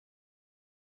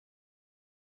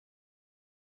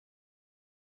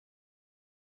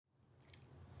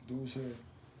Dudes here.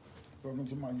 Welcome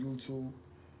to my YouTube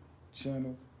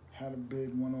channel, How to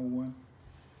Bid 101.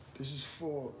 This is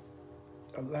for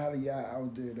a lot of y'all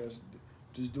out there that's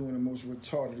just doing the most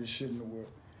retarded shit in the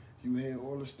world. You hear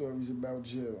all the stories about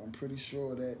jail. I'm pretty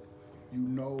sure that you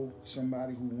know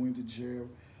somebody who went to jail.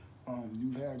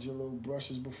 You've had your little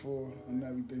brushes before and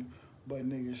everything, but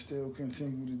niggas still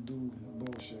continue to do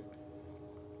bullshit.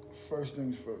 First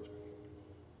things first,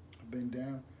 I've been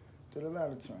down, did a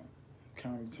lot of time.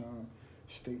 County time,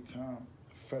 state time,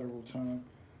 federal time.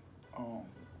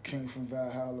 Came from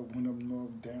Valhalla, went up north,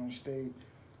 downstate,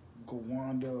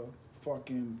 Gowanda,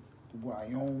 fucking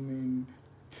Wyoming,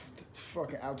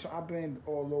 fucking out. I've been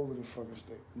all over the fucking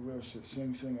state. Real shit,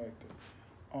 sing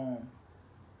everything.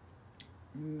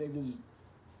 Niggas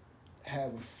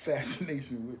have a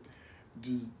fascination with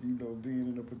just,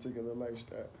 being in a particular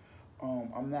lifestyle.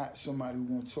 I'm not somebody who's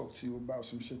gonna talk to you about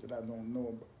some shit that I don't know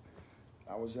about.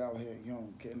 I was out here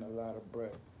young, getting a lot of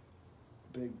bread,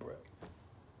 big bread.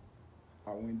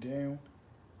 I went down,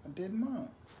 I did mine.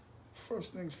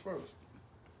 First things first.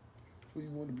 Before you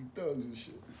want to be thugs and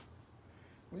shit.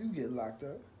 When you get locked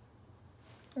up,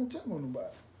 don't tell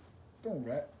nobody. Don't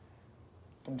rap.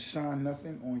 Don't sign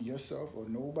nothing on yourself or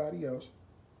nobody else.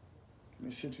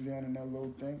 They sit you down in that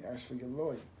little thing, ask for your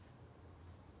lawyer.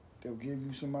 They'll give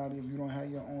you somebody. If you don't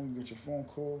have your own, you get your phone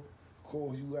call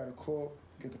who you gotta call,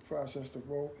 get the process to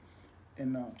roll,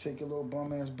 and take your little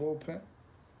bum-ass bullpen,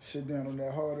 sit down on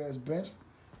that hard-ass bench.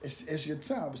 It's your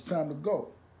time. It's time to go.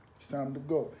 It's time to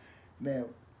go. Now,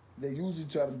 they usually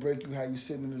try to break you how you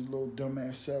sit in this little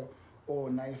dumb-ass cell all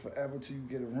night forever till you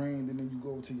get arraigned, and then you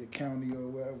go to your county or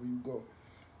wherever you go.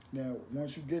 Now,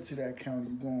 once you get to that county,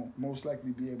 you're going to most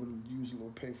likely be able to use a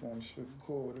little payphone shit.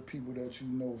 Call the people that you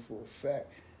know for a fact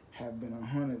have been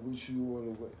 100 with you all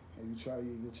the way. And you try to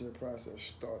get your process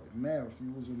started. Now, if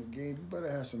you was in the game, you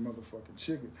better have some motherfucking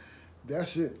chicken.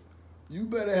 That's it. You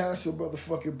better have some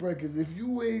motherfucking breakers. If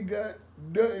you ain't got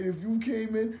nothing, if you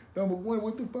came in, number one,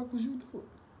 what the fuck was you doing?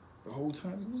 The whole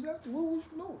time you was out there, what was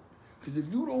you doing? Because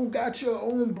if you don't got your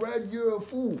own bread, you're a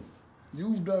fool.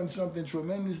 You've done something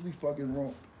tremendously fucking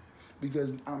wrong.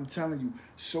 Because I'm telling you,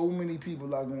 so many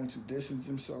people are going to distance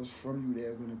themselves from you.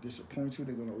 They're going to disappoint you.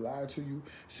 They're going to lie to you,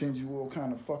 send you all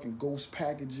kind of fucking ghost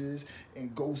packages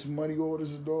and ghost money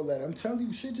orders and all that. I'm telling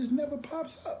you, shit just never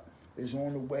pops up. It's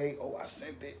on the way. Oh, I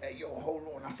sent it. Hey, yo, hold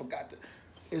on. I forgot to.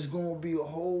 It's going to be a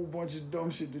whole bunch of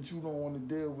dumb shit that you don't want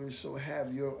to deal with. So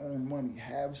have your own money.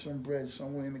 Have some bread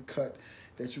somewhere in the cut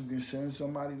that you can send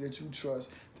somebody that you trust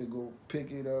to go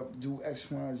pick it up, do X,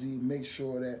 Y, and Z, make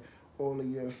sure that all of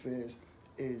your affairs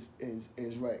is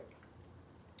right.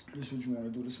 This is what you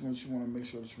want to do. This is what you want to make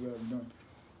sure that you have done.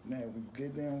 Now, when you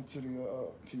get down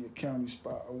to your county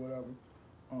spot or whatever,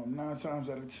 9 times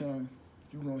out of 10,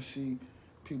 you're gonna see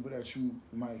people that you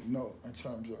might know in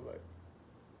terms of like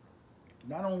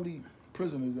not only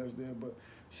prisoners that's there, but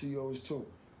CEOs too.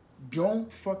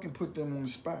 Don't fucking put them on the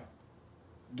spot.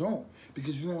 Don't,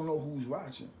 because you don't know who's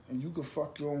watching, and you could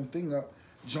fuck your own thing up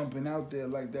jumping out there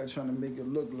like that, trying to make it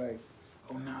look like,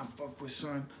 oh, nah, I fuck with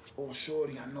son or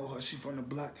shorty, I know her, she from the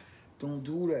block. Don't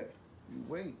do that. You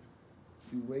wait.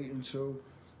 You wait until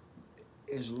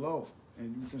it's low,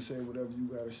 and you can say whatever you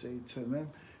gotta say to them,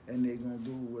 and they're gonna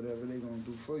do whatever they're gonna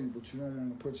do for you. But you don't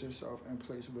want to put yourself in a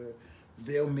place where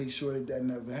they'll make sure that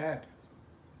never happens.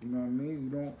 You know what I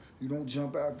mean? You don't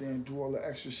jump out there and do all the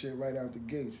extra shit right out the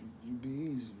gate. You be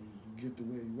easy. You get to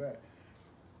where you at.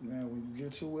 Now, when you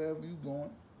get to wherever you're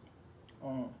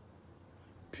going,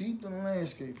 peep the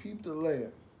landscape, peep the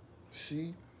layout.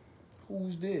 See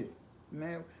who's there.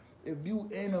 Now, if you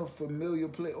in a familiar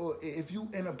place, or if you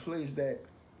in a place that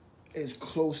is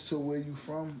close to where you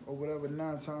from, or whatever,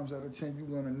 9 times out of 10,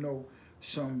 you're gonna know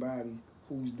somebody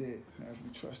who's there. Now, if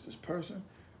you trust this person,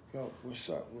 yo, what's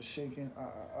up? What's shaking?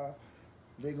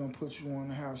 They gonna put you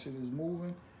on how shit is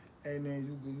moving, and then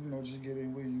you just get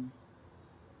in where you.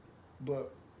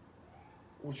 But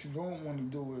what you don't want to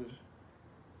do is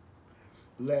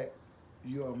let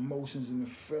your emotions and the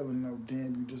feeling of,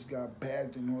 damn, you just got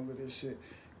bagged and all of this shit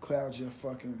cloud your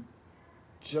fucking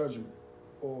judgment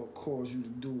or cause you to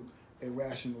do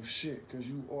irrational shit because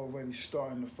you already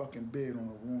starting the fucking bid on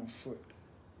the wrong foot.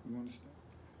 You understand?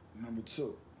 Number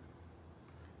 2,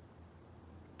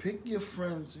 pick your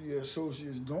friends, your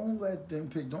associates. Don't let them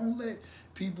pick. Don't let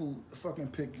people fucking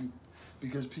pick you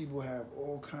because people have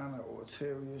all kind of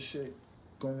ulterior shit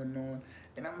going on.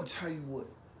 And I'm going to tell you what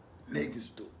niggas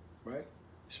do, right?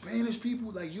 Spanish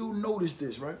people, like, you'll notice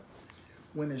this, right?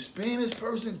 When a Spanish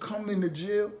person come into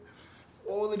jail,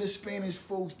 all of the Spanish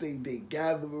folks, they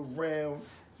gather around,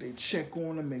 they check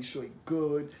on him, make sure he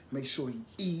good, make sure he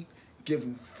eat, give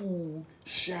him food,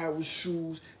 shower,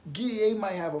 shoes. They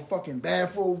might have a fucking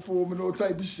bathrobe for him and all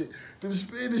type of shit. Them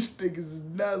Spanish niggas is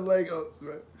not like us,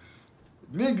 right?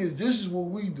 Niggas, this is what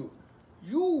we do.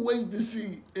 You wait to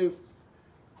see if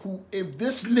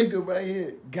this nigga right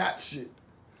here got shit.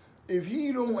 If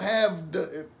he don't have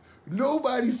if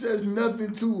nobody says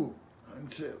nothing to him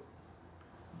until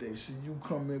they see you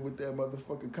come in with that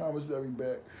motherfucking commissary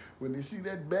bag. When they see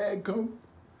that bag come,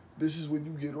 this is when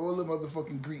you get all the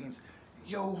motherfucking greetings.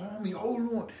 Yo, homie, hold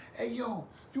on. Hey, yo,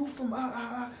 you from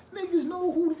niggas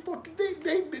know who the fuck they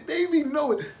be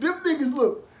knowing. Them niggas,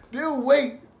 look, they'll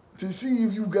wait to see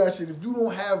if you got shit. If you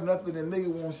don't have nothing, the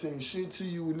nigga won't say shit to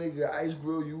you. Nigga ice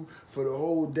grill you for the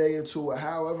whole day or two, or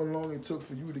however long it took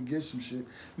for you to get some shit.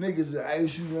 Niggas will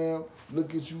ice you down,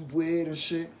 look at you weird and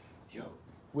shit. Yo,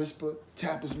 whisper,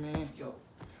 tappers, man, yo.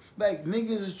 Like, niggas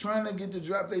is trying to get the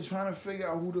drop. They trying to figure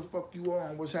out who the fuck you are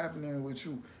and what's happening with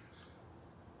you.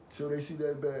 Till they see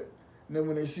that bag. And then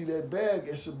when they see that bag,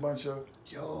 it's a bunch of,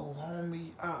 yo,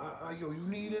 homie, yo, you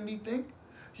need anything?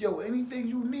 Yo, anything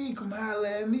you need, come holler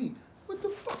at me. What the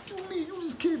fuck you mean? You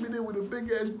just came in there with a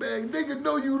big-ass bag. Nigga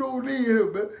know you don't need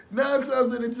him, man. 9 times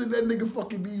out of 10, that nigga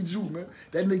fucking needs you, man.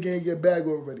 That nigga ain't get bag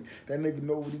already. That nigga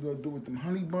know what he gonna do with them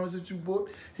honey buns that you bought.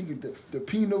 He get the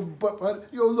peanut butter.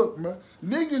 Yo, look, man.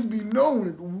 Niggas be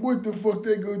knowing what the fuck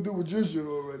they gonna do with your shit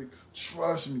already.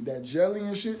 Trust me, that jelly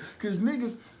and shit. Because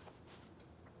niggas,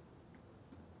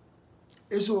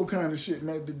 it's all kind of shit,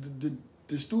 man.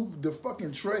 The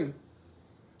fucking tray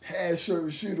has certain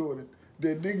shit on it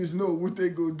that niggas know what they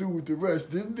gonna do with the rest.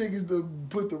 Them niggas done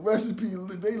put the recipe,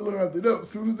 they lined it up.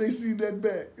 As soon as they see that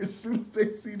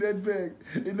bag,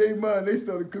 in their mind, they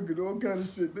started cooking all kind of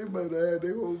shit. They might have had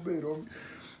their whole bed on me.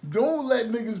 Don't let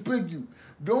niggas pick you.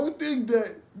 Don't think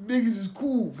that niggas is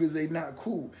cool because they not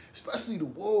cool. Especially the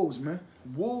wolves, man.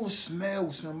 Wolves smell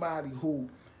somebody who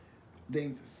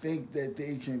they think that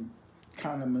they can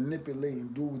kind of manipulate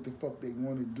and do what the fuck they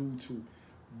want to do to.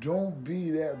 Don't be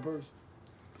that person.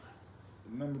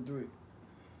 Number 3.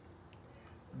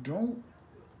 Don't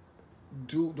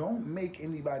make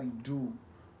anybody do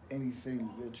anything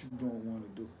that you don't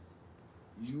want to do.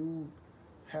 You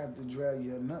have to drag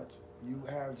your nuts. You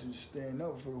have to stand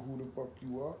up for who the fuck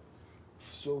you are,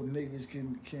 so niggas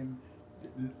can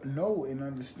know and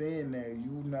understand that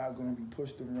you not gonna be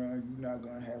pushed around. You not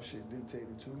gonna have shit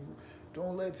dictated to you.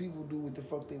 Don't let people do what the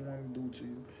fuck they want to do to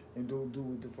you, and don't do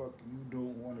what the fuck you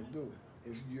don't want to do.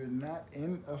 If you're not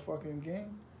in a fucking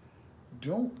game,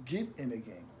 don't get in a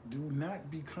game. Do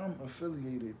not become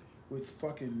affiliated with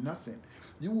fucking nothing.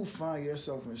 You will find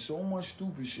yourself in so much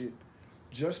stupid shit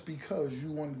just because you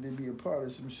wanted to be a part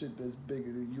of some shit that's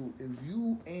bigger than you. If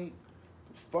you ain't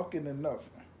fucking enough,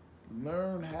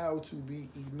 learn how to be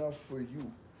enough for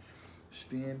you.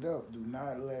 Stand up. Do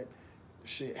not let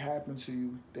shit happen to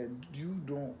you that you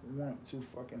don't want to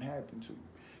fucking happen to you.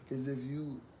 Because if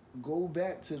you go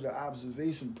back to the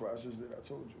observation process that I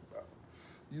told you about,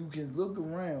 you can look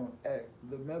around at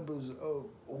the members of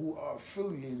who are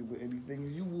affiliated with anything,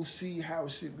 and you will see how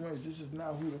shit runs. This is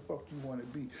not who the fuck you want to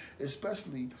be,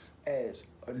 especially as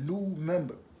a new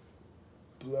member.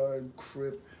 Blood,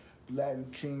 Crip, Latin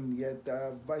King,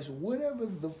 Yetta, Vice, whatever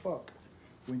the fuck.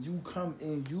 When you come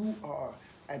in, you are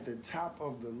at the top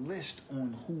of the list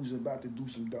on who's about to do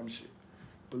some dumb shit.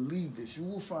 Believe this. You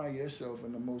will find yourself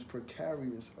in the most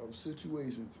precarious of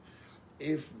situations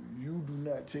if you do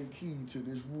not take heed to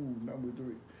this rule, number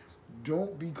 3.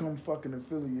 Don't become fucking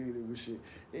affiliated with shit.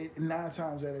 9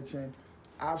 times out of 10,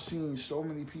 I've seen so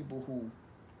many people who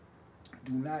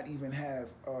do not even have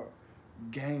a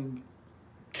gang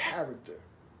character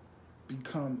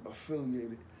become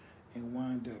affiliated and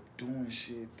wind up doing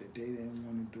shit that they didn't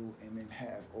want to do, and then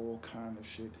have all kind of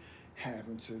shit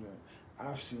happen to them.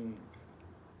 I've seen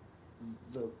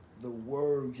the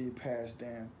word get passed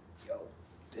down. Yo,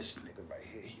 this nigga right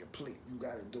here, he a plate. You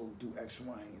gotta do X,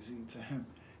 Y, and Z to him.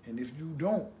 And if you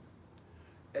don't,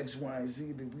 X, Y, and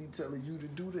Z that we telling you to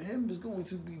do to him is going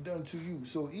to be done to you.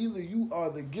 So either you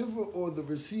are the giver or the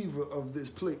receiver of this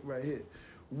plate right here.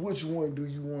 Which one do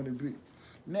you want to be?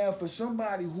 Now, for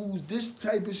somebody who's this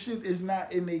type of shit is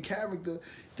not in their character,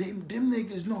 them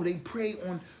niggas know they prey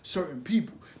on certain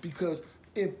people. Because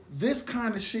if this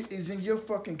kind of shit is in your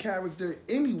fucking character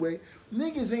anyway,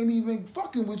 niggas ain't even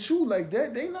fucking with you like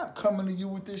that. They not coming to you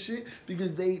with this shit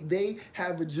because they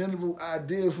have a general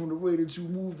idea from the way that you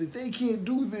move that they can't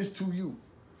do this to you.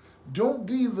 Don't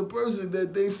be the person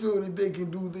that they feel that they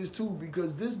can do this to,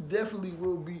 because this definitely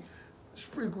will be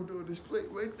sprinkled on this plate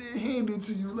right there, handed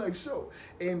to you like so.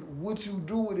 And what you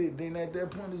do with it, then at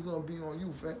that point, it's gonna be on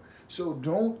you, fam. So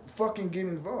don't fucking get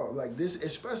involved like this,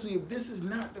 especially if this is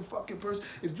not the fucking person.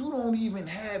 If you don't even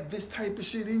have this type of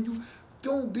shit in you,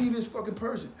 don't be this fucking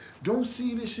person. Don't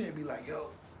see this shit and be like, yo.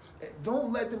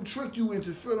 Don't let them trick you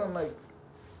into feeling like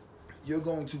you're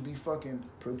going to be fucking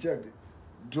protected.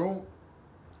 Don't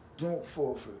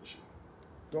fall for this shit.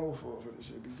 Don't fall for this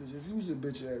shit, because if you's a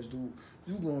bitch ass dude,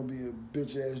 you gonna be a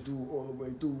bitch ass dude all the way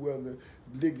through, whether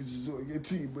niggas is on your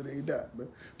team but they not, bro.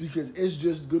 Because it's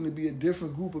just gonna be a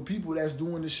different group of people that's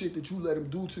doing the shit that you let them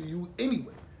do to you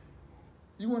anyway.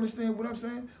 You understand what I'm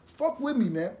saying? Fuck with me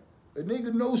now. A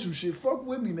nigga knows some shit. Fuck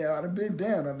with me now. I done been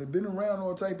down. I done been around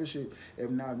all type of shit.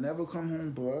 I've never come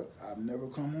home blood. I've never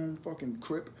come home fucking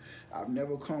crip. I've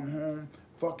never come home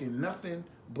fucking nothing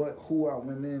but who I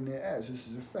went in their ass. This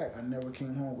is a fact. I never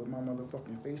came home with my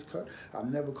motherfucking face cut. I've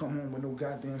never come home with no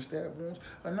goddamn stab wounds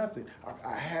or nothing.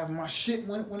 I have my shit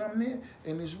when I'm there,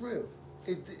 and it's real.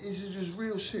 It's just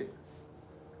real shit.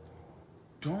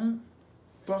 Don't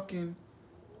fucking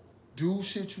do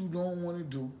shit you don't want to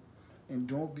do, and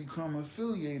don't become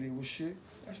affiliated with shit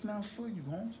that's not for you,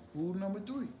 Holmes. Rule number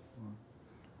 3.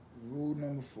 Rule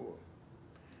number 4.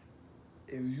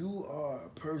 If you are a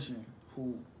person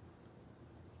who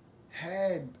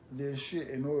had their shit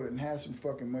in order and had some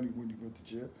fucking money when you went to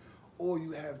jail, or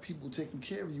you have people taking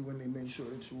care of you when they make sure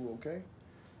that you're okay,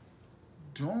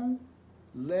 don't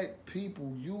let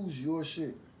people use your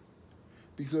shit.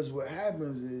 Because what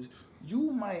happens is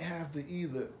you might have to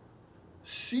either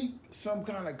seek some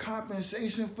kind of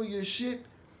compensation for your shit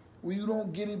when you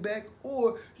don't get it back,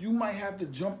 or you might have to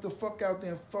jump the fuck out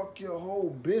there and fuck your whole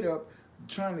bit up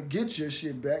trying to get your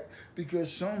shit back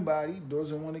because somebody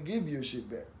doesn't want to give your shit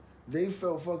back. They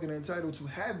felt fucking entitled to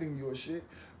having your shit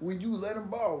when you let them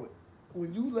borrow it.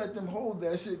 When you let them hold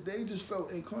that shit, they just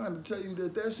felt inclined to tell you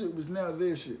that that shit was now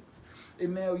their shit.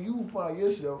 And now you find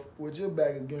yourself with your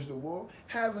back against the wall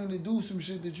having to do some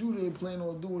shit that you didn't plan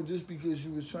on doing just because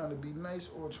you was trying to be nice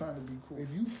or trying to be cool. If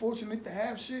you fortunate to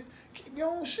have shit, keep your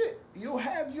own shit. You'll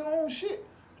have your own shit.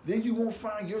 Then you won't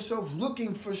find yourself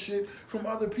looking for shit from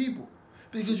other people.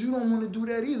 Because you don't want to do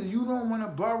that either. You don't want to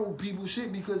borrow people's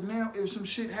shit, because now if some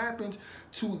shit happens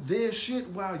to their shit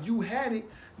while you had it,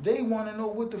 they want to know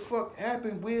what the fuck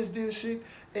happened, where's their shit,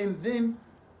 and then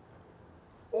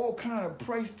all kind of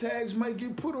price tags might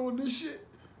get put on this shit.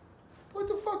 What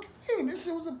the fuck you mean? This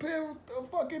shit was a pair of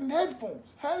fucking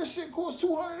headphones. How this shit cost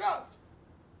 $200?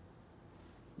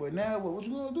 But now what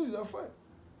you gonna do? You gotta fight.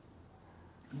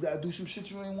 You gotta do some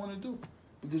shit you ain't want to do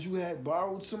because you had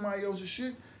borrowed somebody else's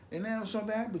shit and now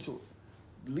something happened to it.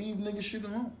 Leave nigga shit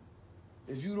alone.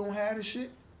 If you don't have the shit,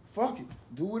 fuck it.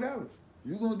 Do without it.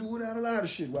 You're gonna do without a lot of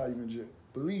shit while you're in jail.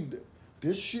 Believe that.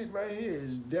 This shit right here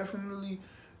is definitely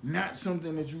not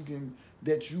something that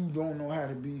you don't know how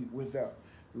to be without.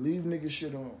 Leave niggas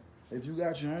shit alone. If you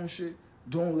got your own shit,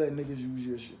 don't let niggas use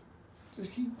your shit.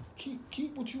 Just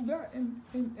keep what you got and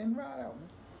ride out, man.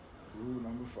 Rule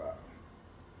number 5.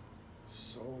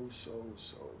 So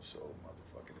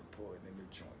motherfucking important in the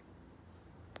joint.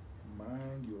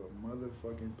 Mind your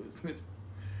motherfucking business.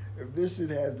 If this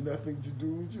shit has nothing to do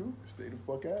with you, stay the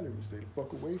fuck out of it. Stay the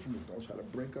fuck away from it. Don't try to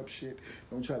break up shit.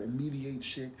 Don't try to mediate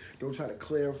shit. Don't try to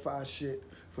clarify shit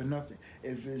for nothing.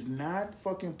 If it's not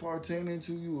fucking pertaining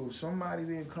to you, if somebody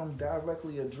didn't come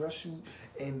directly address you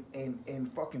and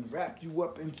fucking wrap you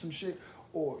up in some shit,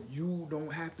 or you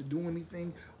don't have to do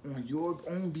anything on your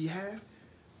own behalf,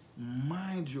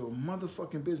 mind your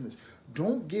motherfucking business.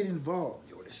 Don't get involved.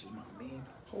 Yo, this is my man.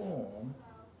 Hold on.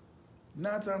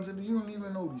 9 times out of 10, you don't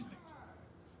even know these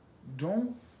niggas.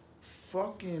 Don't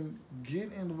fucking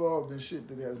get involved in shit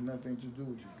that has nothing to do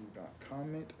with you. Do not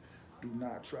comment. Do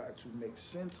not try to make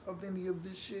sense of any of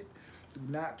this shit. Do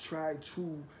not try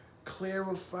to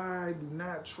clarify. Do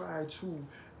not try to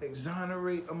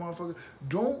exonerate a motherfucker.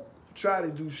 Don't try to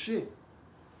do shit.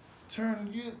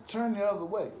 Turn the other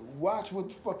way. Watch what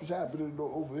the fuck is happening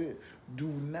over here. Do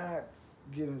not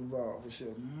get involved with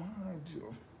shit. Mind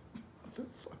your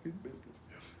motherfucking business.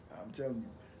 I'm telling you,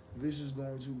 this is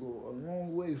going to go a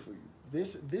long way for you.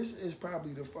 This is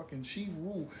probably the fucking chief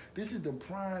rule. This is the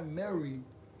primary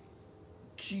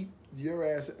keep your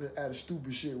ass out of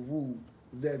stupid shit rule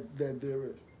that there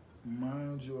is.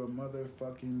 Mind your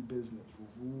motherfucking business.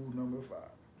 Rule number 5.